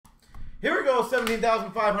Here we go,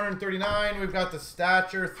 17,539. We've got the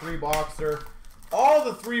Stature 3-boxer. All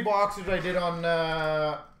the 3-boxers I did on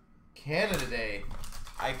Canada Day,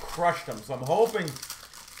 I crushed them. So I'm hoping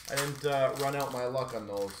I didn't run out my luck on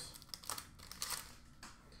those.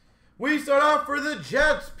 We start off for the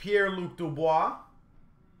Jets, Pierre-Luc Dubois.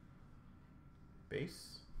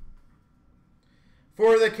 Base.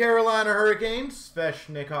 For the Carolina Hurricanes,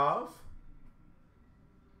 Svechnikov.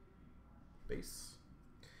 Base.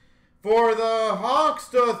 For the Hawks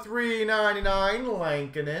to 399,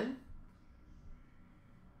 Lankinen.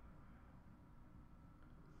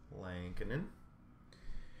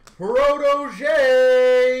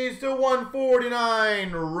 Protégés to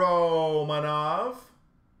 149, Romanov.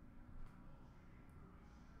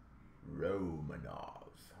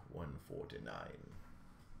 149.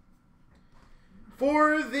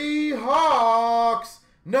 For the Hawks,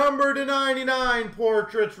 number to 99,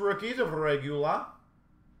 Portraits Rookies of Regula.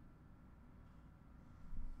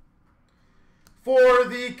 For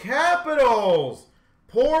the Capitals,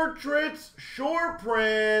 Portraits Short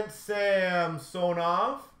Print,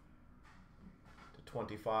 Samsonov to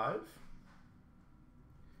 25.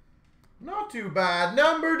 Not too bad.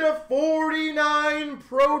 Number to 49,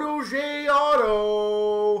 Protégé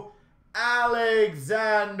Auto,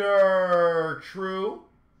 Alexander True,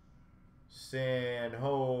 San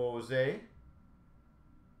Jose.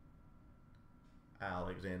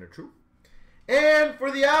 Alexander True. And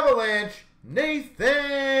for the Avalanche,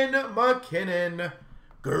 Nathan McKinnon,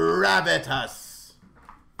 Gravitas.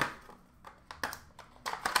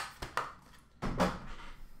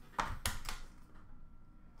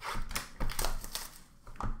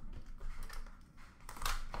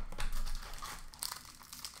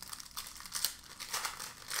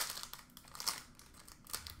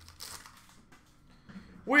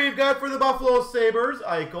 We've got for the Buffalo Sabres,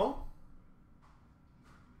 Eichel.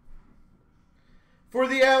 For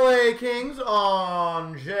the LA Kings,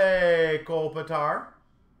 Anze Kopitar.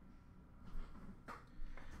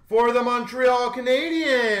 For the Montreal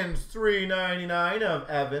Canadiens, $3.99 of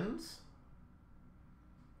Evans.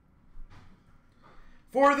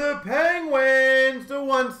 For the Penguins, the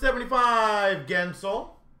 175,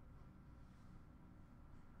 Gensel.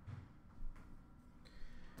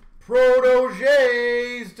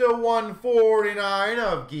 Protégés to 149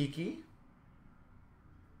 of Geeky.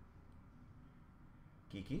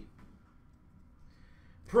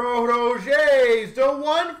 Protégés to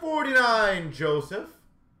 149, Joseph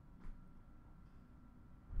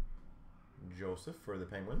for the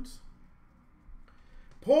Penguins.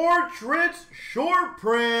 Portraits Short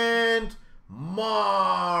Print,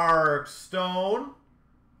 Mark Stone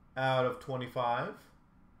out of 25.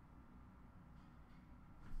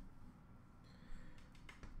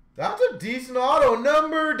 That's a decent auto.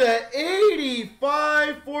 Number to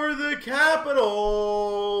 85 for the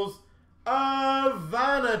Capitals,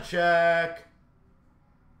 Vanacek.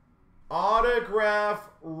 Autograph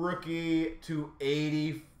rookie to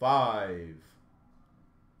 85.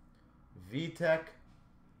 Vitek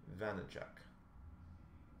Vanacek.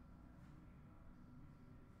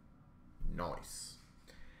 Nice.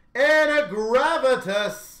 And a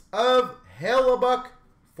Gravitas of Hellebuck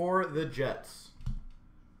for the Jets.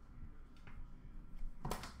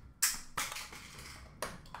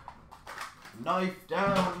 Knife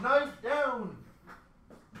down, knife down.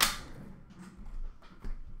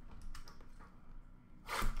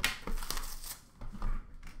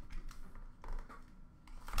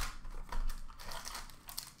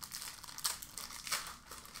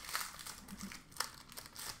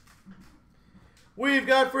 We've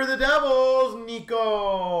got for the Devils,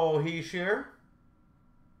 Nico Hischier.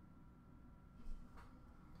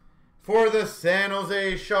 For the San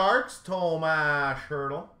Jose Sharks, Tomas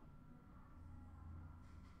Hertl.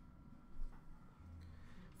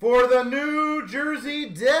 For the New Jersey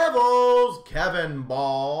Devils, Kevin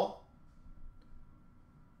Ball,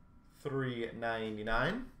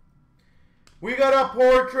 $3.99. We got a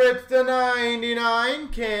Portraits to 99,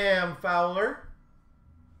 Cam Fowler,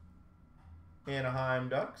 Anaheim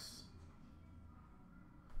Ducks.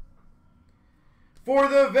 For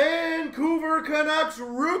the Vancouver Canucks,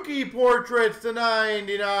 Rookie Portraits to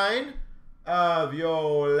 99 of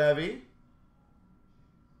Yo Levy.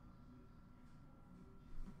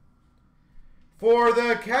 For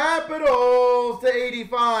the Capitals to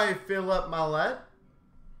 85, Philip Mallette.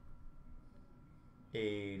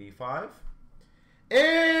 85.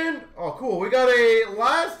 And, oh cool, we got a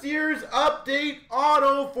last year's update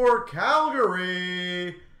auto for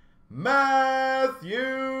Calgary, Matthew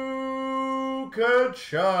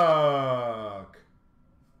Tkachuk.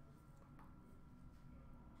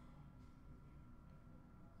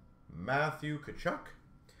 Matthew Tkachuk.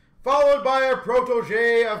 Followed by our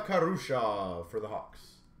protege of Karusha for the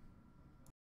Hawks.